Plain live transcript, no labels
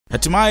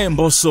Hatimaye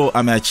Mbosso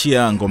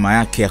ameachia ngoma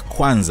yake ya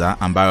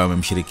kwanza ambayo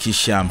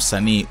amemshirikisha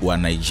msanii wa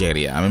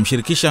Nigeria.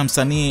 Amemshirikisha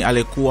msanii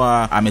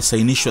aliyekuwa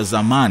amesainishwa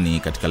zamani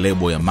katika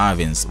lebo ya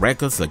Marvin's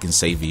Records, lakini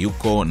sasa hivi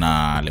yuko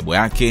na lebo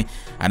yake,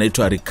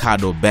 anaitwa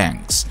Reekado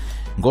Banks.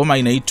 Ngoma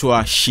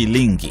inaitwa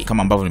Shilingi.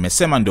 Kama ambavyo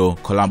nimesema, ndio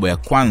kolabo ya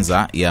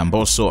kwanza ya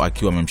Mbosso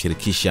akiwa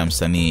amemshirikisha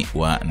msanii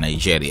wa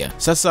Nigeria.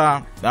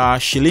 Sasa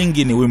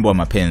Shilingi ni wimbo wa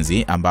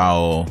mapenzi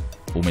ambao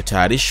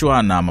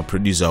umetayarishwa na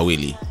maproducer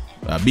wawili.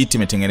 Beat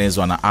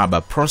imetengenezwa na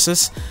Aba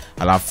Process,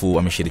 alafu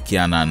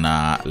wameshirikiana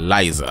na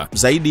Liza.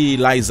 Zaidi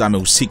Liza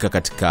amehusika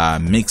katika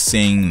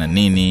mixing na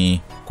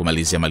nini,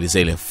 kumalizia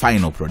ile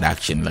final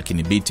production,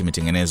 lakini beat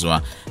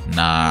imetengenezwa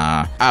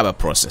na Aba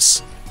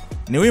Process.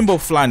 Ni wimbo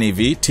fulani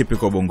hivi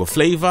typical bongo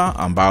flavor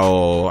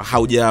ambao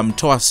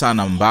haujamtoa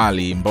sana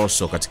mbali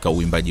Mbosso katika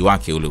uimbaji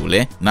wake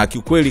ule, na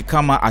kiukweli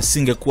kama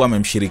asingekuwa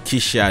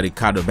amemshirikisha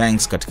Reekado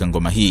Banks katika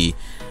ngoma hii,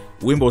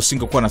 wimbo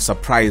usingekuwa na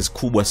surprise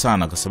kubwa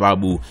sana, kwa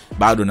sababu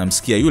bado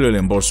namsikia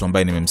yule Mbosso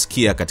ambaye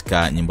nimemsikia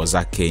katika nyimbo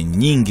zake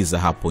nyingi za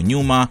hapo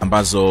nyuma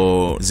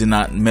ambazo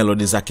zina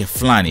melody zake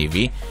fulani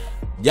hivi.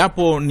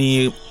 Japo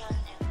ni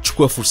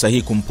chukua fursa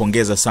hii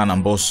kumpongeza sana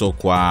Mbosso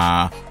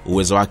kwa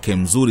uwezo wake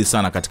mzuri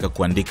sana katika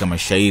kuandika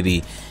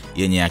mashairi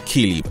yenye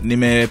akili.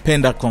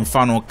 Nimependa kwa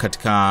mfano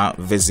katika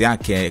verse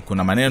yake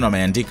kuna maneno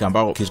ameandika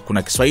ambao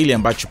kuna Kiswahili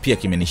ambacho pia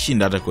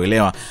kimenishinda hata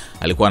kuelewa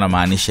alikuwa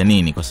anamaanisha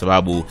nini, kwa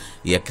sababu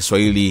ya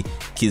Kiswahili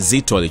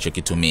kizito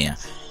alichokitumia.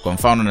 Kwa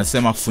mfano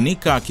anasema,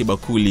 funika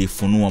kibakuli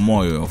funua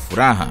moyo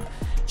furaha,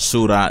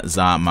 sura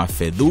za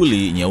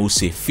mafedhuli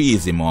nyeusi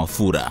fizi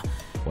mawafura,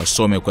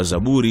 wasome kwa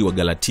Zaburi wa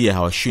Galatia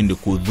hawashindi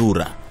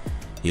kudhura,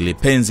 ili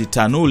penzi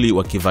tanuli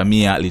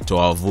wakivamia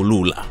litoa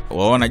vulula.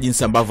 Waona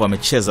jinsi ambavyo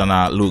amecheza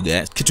na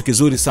lugha. Kitu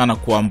kizuri sana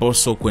kwa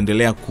Mbosso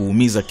kuendelea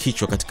kuumiza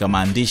kichwa katika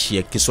maandishi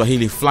ya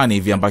Kiswahili fulani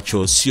hivi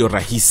ambacho sio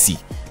rahisi,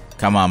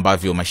 kama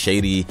ambavyo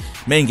mashairi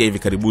mengi hivi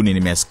karibuni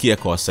nimeyasikia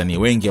kwa wasanii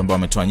wengi ambao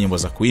wametoa nyimbo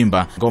za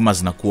kuimba, ngoma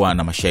zinakuwa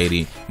na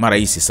mashairi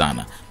marahisi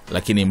sana.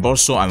 Lakini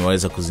Mbosso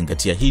ameweza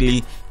kuzingatia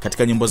hili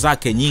katika nyimbo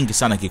zake nyingi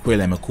sana.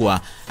 Kikweli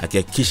amekuwa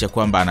akihakikisha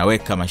kwamba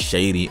anaweka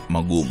mashairi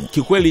magumu.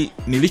 Kikweli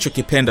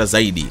nilichokipenda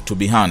zaidi, to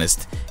be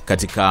honest,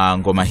 katika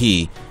ngoma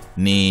hii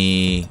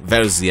ni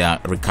verse ya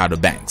Reekado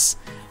Banks.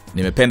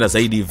 Nimependa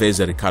zaidi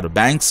verse ya Reekado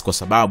Banks kwa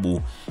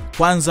sababu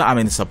kwanza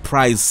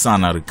amenisurprise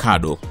sana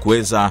Reekado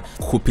kuweza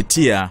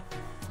kupitia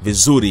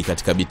vizuri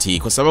katika beat hii,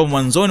 kwa sababu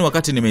mwanzoni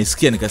wakati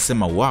nimeisikia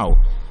nikasema wow,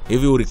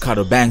 hivi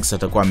Reekado Banks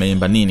atakuwa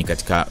ameimba nini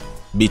katika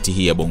beat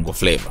hii ya bongo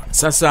flavor.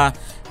 Sasa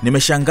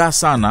nimeshangaa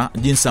sana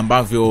jinsi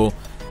ambavyo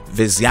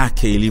verse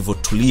yake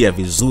ilivyotulia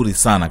vizuri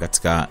sana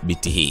katika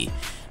beat hii,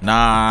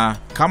 na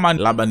kama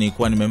labda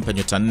nilikuwa nimempa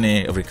nyota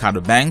 4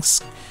 Reekado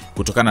Banks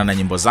kutokana na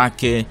nyimbo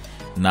zake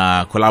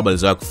na collab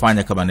alizowahi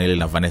kufanya kama ile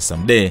na Vanessa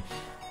Mdee,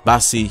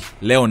 basi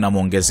leo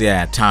namuongezea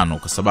ya 5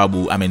 kwa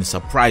sababu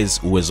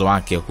amenisurprise uwezo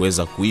wake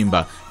kuweza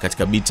kuimba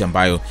katika beat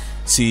ambayo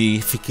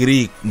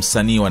sifikiri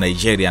msanii wa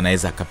Nigeria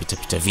anaweza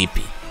akapita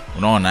vipi.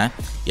 Unaona?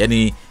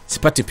 Yaani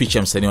sipati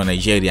picha msanii wa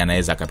Nigeria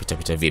anaweza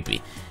akapita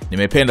vipi.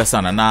 Nimependa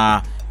sana,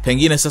 na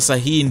pengine sasa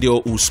hii ndio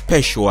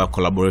uspecial wa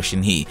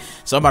collaboration hii.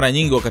 Sababu mara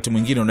nyingi wakati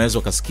mwingine unaweza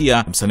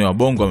ukasikia msanii wa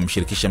bongo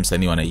amemshirikisha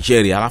msanii wa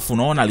Nigeria, alafu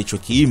unaona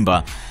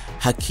alichokiimba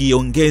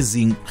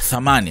hakiongezi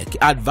thamani,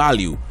 haki-add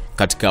value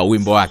katika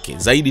wimbo wake,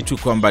 zaidi tu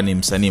kwamba ni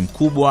msanii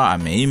mkubwa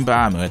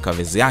ameimba, ameweka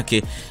verse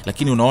yake,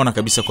 lakini unaona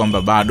kabisa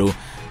kwamba bado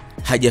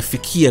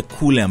hajafikia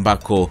kule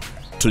ambako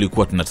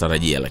tulikuwa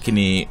tunatarajia.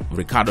 Lakini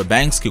Reekado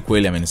Banks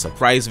kikweli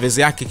amenisurprise.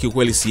 Verse yake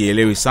kikweli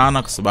sielewi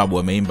sana kwa sababu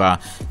ameimba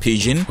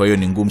pidgin, kwa hiyo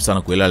ni ngumu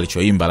sana kuelewa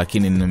alichoimba,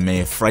 lakini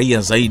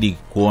nimefurahia zaidi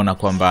kuona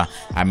kwamba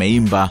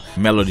ameimba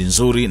melody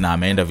nzuri na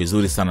ameenda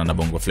vizuri sana na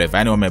bongo flavor.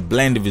 Yaani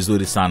wameblend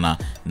vizuri sana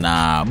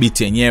na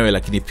beat yenyewe,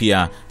 lakini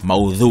pia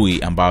maudhui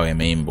ambayo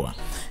yameimbwa.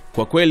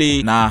 Kwa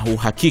kweli na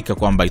uhakika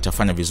kwamba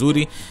itafanya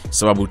vizuri,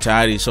 sababu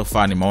tayari so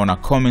far nimeona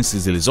comments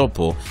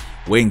zilizopo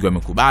wengi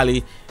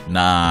wamekubali,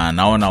 na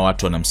naona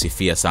watu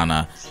wanamsifia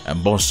sana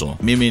Mbosso.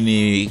 Mimi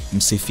ni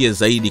msifia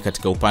zaidi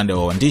katika upande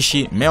wa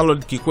uandishi.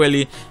 Melody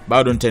kikweli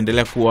bado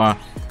nitaendelea kuwa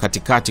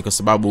katikati, kwa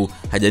sababu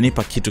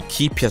hajanipa kitu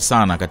kipya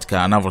sana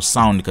katika anavyo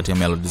sound katika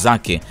melody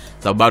zake,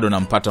 sababu bado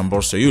nampata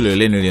Mbosso yule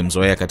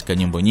nilimzoea katika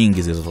nyimbo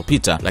nyingi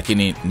zilizopita,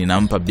 lakini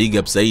ninampa big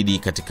up zaidi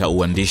katika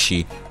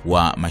uandishi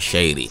wa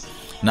mashairi.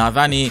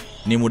 Nadhani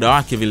ni muda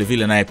wake vile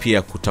vile naye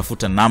pia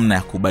kutafuta namna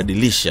ya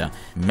kubadilisha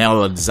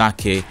melody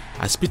zake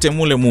asipite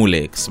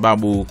mule, kwa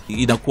sababu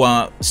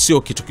inakuwa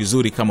sio kitu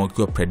kizuri kama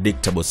ukiwa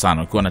predictable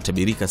sana, ukiwa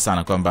unatabirika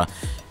sana kwamba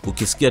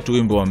ukisikia tu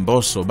wimbo wa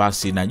Mbosso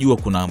basi najua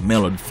kuna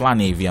melody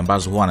fulani hivi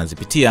ambazo huwa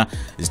anazipitia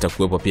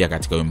zitakuwepo pia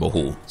katika wimbo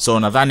huu. So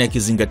nadhani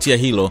akizingatia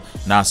hilo,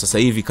 na sasa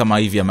hivi kama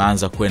hivi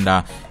ameanza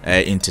kwenda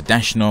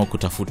international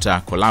kutafuta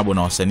collab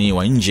na wasanii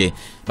wa nje,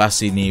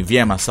 basi ni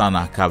vyema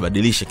sana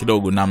akabadilisha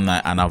kidogo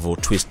namna anavyo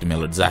twist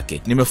melody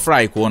zake.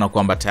 Nimefurahi kuona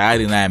kwamba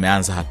tayari naye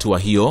ameanza hatua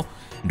hiyo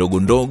ndogo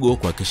ndogo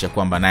kuhakikisha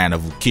kwamba naye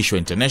anavukishwa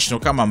international,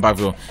 kama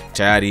ambavyo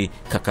tayari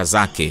kaka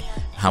zake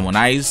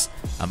Harmonize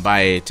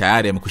ambaye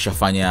tayari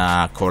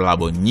amekushafanya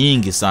collab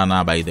nyingi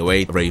sana. By the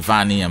way,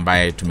 Rayvanny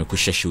ambaye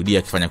tumekwisha shuhudia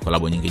akifanya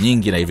collab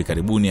nyingi na hivi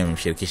karibuni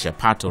amemshirikisha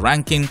Pato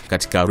Ranking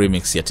katika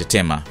remix ya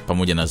Tetema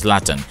pamoja na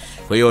Zlatan.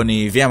 Kwa hiyo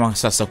ni vyema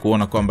sasa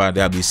kuona kwamba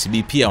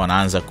WCB pia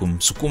wanaanza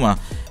kumsukuma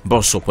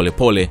Mbosso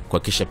polepole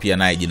kuhakikisha pia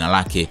naye jina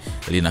lake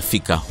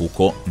linafika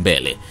huko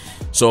mbele.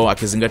 So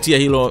akizingatia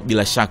hilo,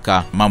 bila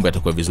shaka mambo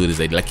yatakuwa vizuri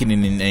zaidi, lakini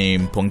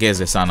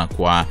nimpongeze sana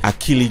kwa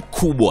akili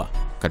kubwa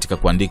katika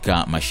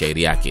kuandika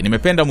mashairi yake.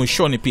 Nimependa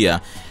mwishoni pia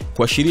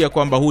kuashiria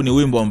kwamba huu ni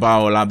wimbo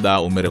ambao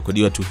labda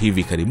umerekodiwa tu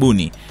hivi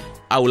karibuni,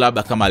 au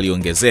labda kama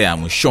aliongezea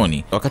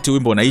mwishoni. Wakati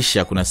wimbo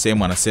unaisha, kuna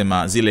sehemu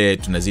anasema zile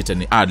tunaziita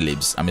ni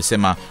adlibs.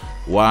 Amesema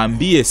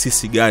waambie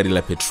sisi gari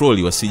la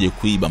petroli wasije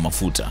kuiba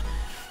mafuta.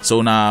 So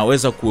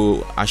unaweza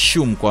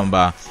kuassume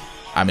kwamba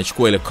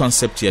amechukua ile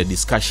concept ya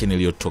discussion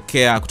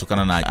iliyotokea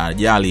kutokana na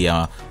ajali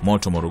ya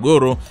moto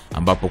Morogoro,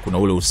 ambapo kuna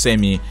ule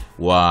usemi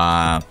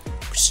wa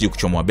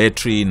kuchomwa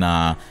betri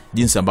na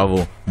jinsi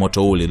ambavyo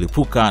moto ule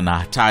ulilipuka na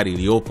hatari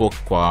iliyopo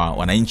kwa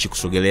wananchi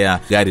kusogelea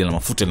gari la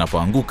mafuta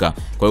linapoanguka.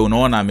 Kwa hiyo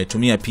unaona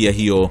ametumia pia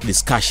hiyo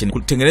discussion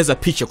kutengeneza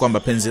picha kwamba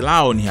penzi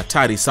lao ni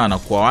hatari sana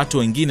kwa watu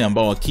wengine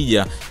ambao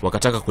wakija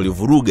wakataka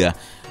kulivuruga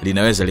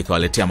linaweza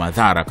likawaletea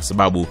madhara, kwa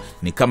sababu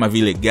ni kama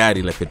vile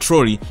gari la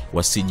petroli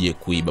wasije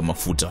kuiba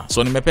mafuta.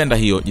 So nimependa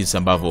hiyo jinsi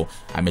ambavyo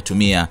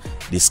ametumia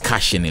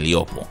discussion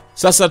iliyopo.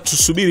 Sasa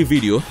tusubiri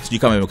video, sijui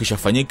kama imekwisha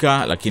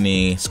fanyika,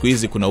 lakini siku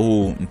hizi kuna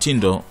huu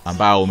mtindo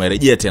ambao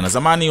umerejea tena.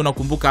 Zamani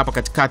unakumbuka hapa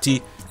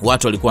katikati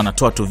watu walikuwa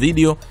wanatoa tu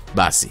video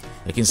basi,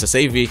 lakini sasa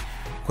hivi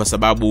kwa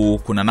sababu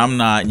kuna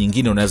namna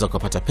nyingine unaweza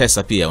kupata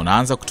pesa pia,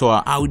 unaanza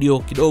kutoa audio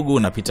kidogo,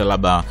 unapita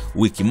labda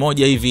wiki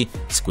moja hivi,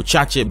 siku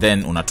chache,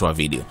 then unatoa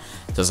video.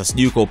 Sasa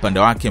sijui kwa upande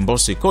wake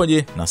Mbosso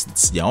ikoje, na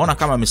sijaona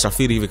kama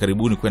amesafiri hivi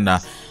karibuni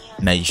kwenda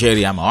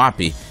Nigeria ama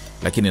wapi,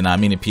 lakini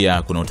naamini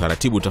pia kuna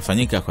utaratibu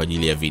utafanyika kwa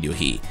ajili ya video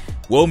hii.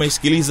 Wewe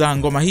umeisikiliza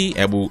ngoma hii,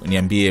 hebu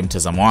niambie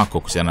mtazamo wako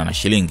kuhusiana na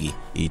Shilingi.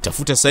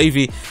 Itafuta sasa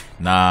hivi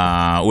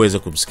na uweze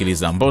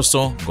kumsikiliza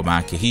Mbosso, ngoma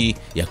yake hii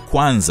ya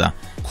kwanza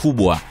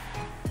kubwa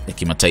ya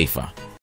kimataifa.